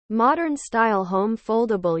Modern-style home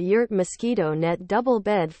foldable yurt mosquito net double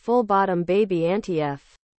bed full bottom baby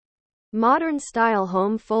anti-F. Modern-style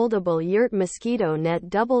home foldable yurt mosquito net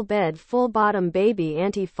double bed full bottom baby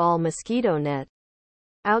anti-fall mosquito net.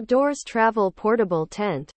 Outdoors travel portable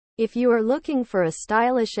tent. If you are looking for a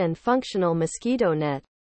stylish and functional mosquito net,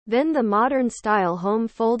 then the modern-style home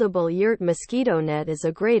foldable yurt mosquito net is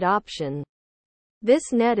a great option.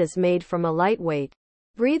 This net is made from a lightweight,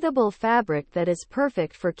 breathable fabric that is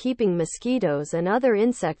perfect for keeping mosquitoes and other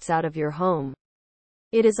insects out of your home.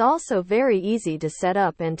 It is also very easy to set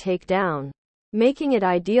up and take down, making it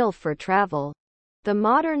ideal for travel. The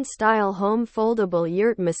modern-style home foldable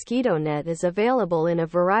yurt mosquito net is available in a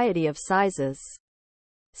variety of sizes,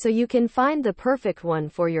 so you can find the perfect one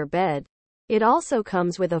for your bed. It also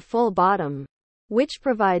comes with a full bottom, which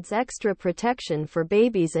provides extra protection for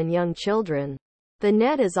babies and young children. The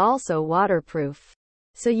net is also waterproof,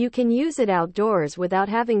 so you can use it outdoors without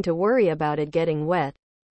having to worry about it getting wet.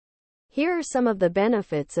 Here are some of the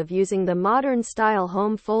benefits of using the modern-style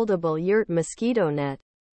home foldable yurt mosquito net.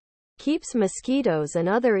 Keeps mosquitoes and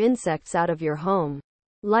other insects out of your home.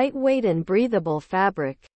 Lightweight and breathable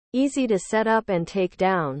fabric. Easy to set up and take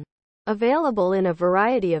down. Available in a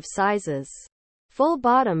variety of sizes. Full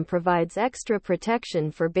bottom provides extra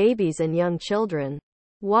protection for babies and young children.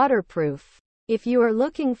 Waterproof. If you are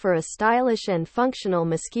looking for a stylish and functional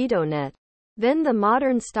mosquito net, then the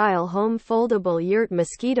modern-style home foldable yurt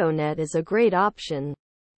mosquito net is a great option.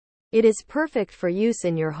 It is perfect for use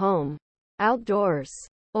in your home, outdoors,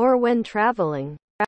 or when traveling.